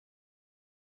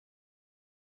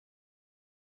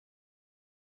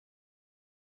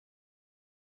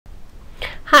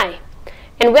Hi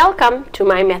and welcome to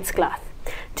my maths class.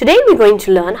 Today we're going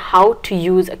to learn how to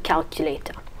use a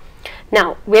calculator.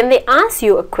 Now when they ask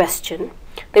you a question,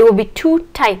 there will be two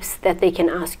types that they can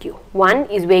ask you. One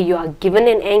is where you are given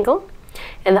an angle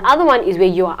and the other one is where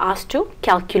you are asked to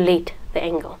calculate the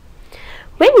angle.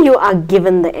 When you are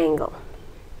given the angle,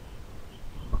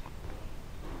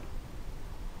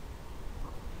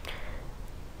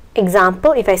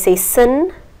 example, if I say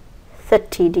sin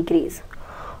 30 degrees,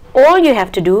 all you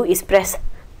have to do is press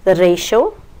the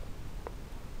ratio,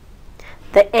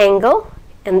 the angle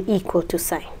and equal to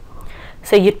sign.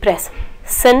 So you'd press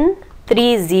sin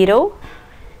 30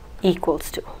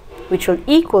 equals to, which will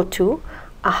equal to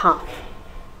a half.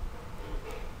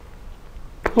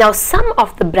 Now some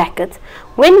of the brackets,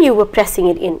 when you were pressing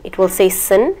it in, it will say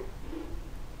sin,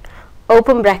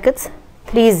 open brackets,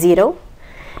 30,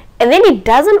 and then it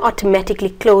doesn't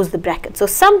automatically close the bracket. So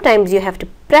sometimes you have to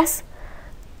press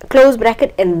close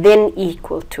bracket and then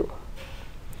equal to.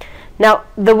 Now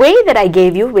the way that I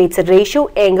gave you, where it's a ratio,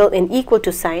 angle and equal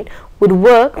to sign, would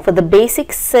work for the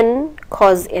basic sin,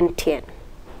 cos and tan.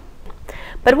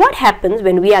 But what happens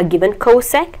when we are given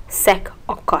cosec, sec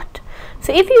or cot?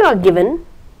 So if you are given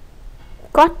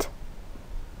cot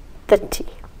 30,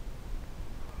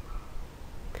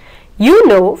 you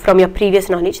know from your previous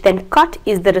knowledge that cot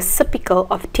is the reciprocal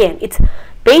of tan. It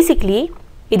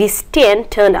is tan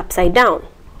turned upside down.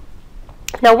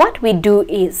 Now what we do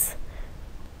is,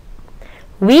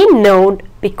 we know,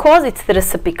 because it's the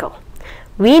reciprocal,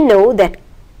 we know that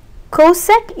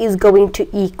cosec is going to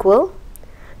equal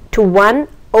to 1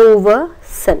 over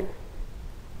sin.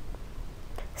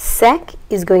 Sec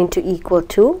is going to equal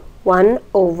to 1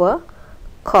 over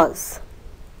cos.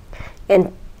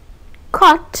 And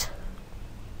cot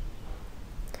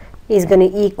is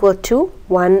going to equal to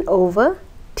 1 over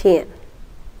tan.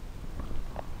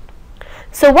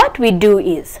 So what we do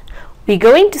is, we're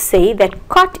going to say that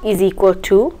cot is equal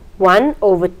to 1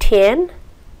 over tan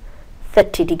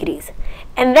 30 degrees.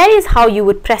 And that is how you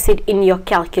would press it in your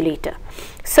calculator.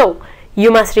 So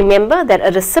you must remember that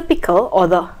a reciprocal, or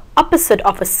the opposite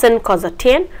of a sin, cos or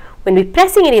tan, when we're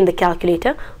pressing it in the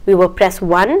calculator, we will press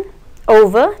 1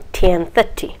 over tan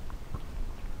 30.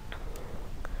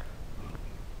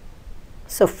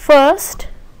 So first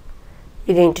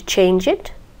you're going to change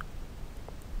it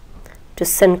to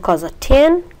sin, cos or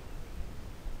tan,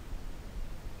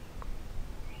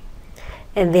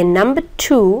 and then number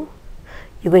 2,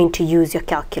 you're going to use your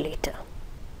calculator.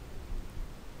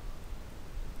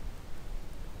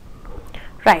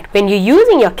 Right, when you're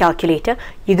using your calculator,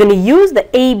 you're going to use the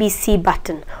ABC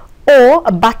button, or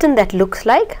a button that looks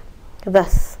like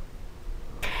this.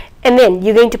 And then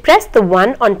you're going to press the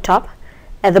 1 on top.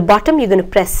 At the bottom you're going to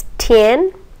press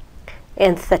tan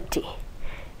and 30.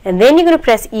 And then you're going to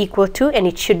press equal to, and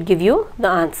it should give you the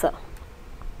answer.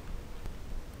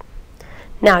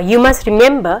 Now you must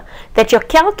remember that your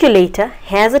calculator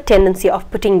has a tendency of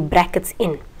putting brackets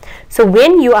in. So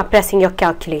when you are pressing your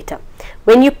calculator,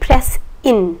 when you press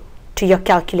in to your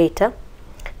calculator,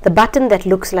 the button that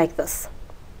looks like this,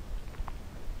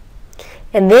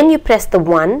 and then you press the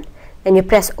 1 and you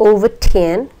press over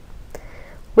 10,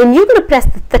 when you're going to press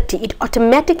the 30, it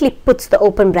automatically puts the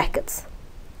open brackets.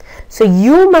 So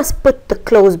you must put the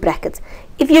close brackets.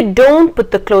 If you don't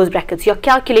put the close brackets, your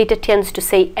calculator tends to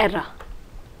say error.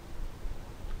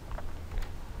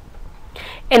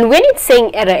 And when it's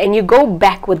saying error and you go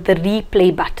back with the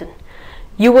replay button,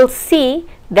 you will see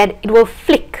that it will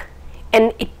flick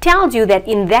and it tells you that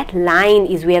in that line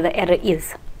is where the error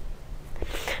is.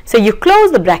 So you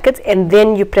close the brackets and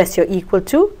then you press your equal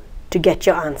to get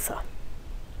your answer.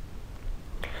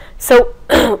 So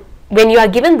when you are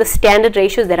given the standard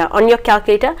ratios that are on your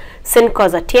calculator, sin,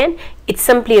 cos or tan, it's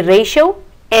simply ratio,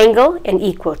 angle and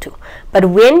equal to. But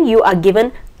when you are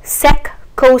given sec,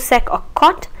 cosec or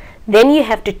cot, then you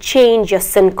have to change your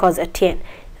sin, cos or tan.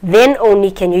 Then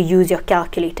only can you use your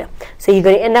calculator. So you're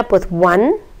going to end up with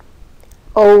 1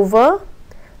 over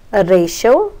a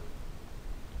ratio,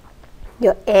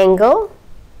 your angle,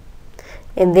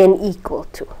 and then equal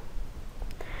to.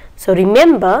 So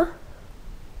remember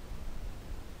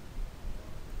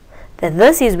that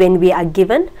this is when we are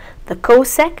given the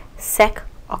cosec, sec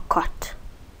or cot.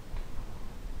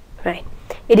 Right.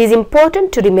 It is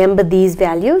important to remember these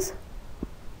values.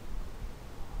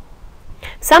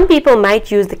 Some people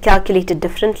might use the calculator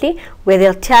differently, where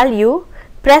they'll tell you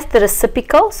press the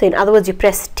reciprocal. So in other words, you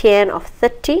press tan of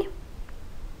 30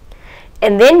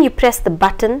 and then you press the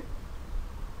button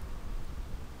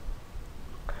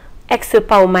x to the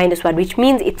power minus 1, which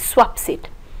means it swaps it.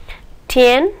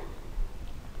 Tan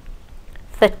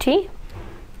 30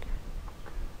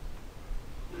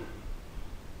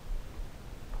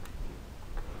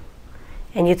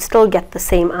 and you'd still get the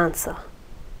same answer.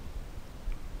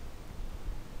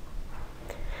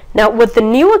 Now with the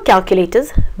newer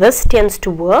calculators, this tends to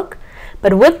work,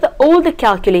 but with the older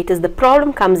calculators, the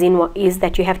problem comes in is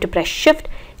that you have to press shift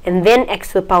and then x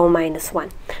to the power minus 1.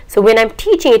 So when I'm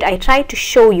teaching it, I try to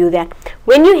show you that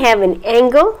when you have an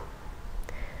angle,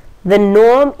 the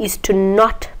norm is to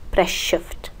not press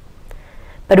shift.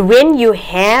 But when you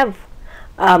have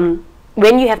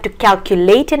to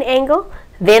calculate an angle,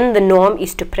 then the norm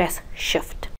is to press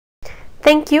shift.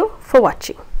 Thank you for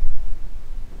watching.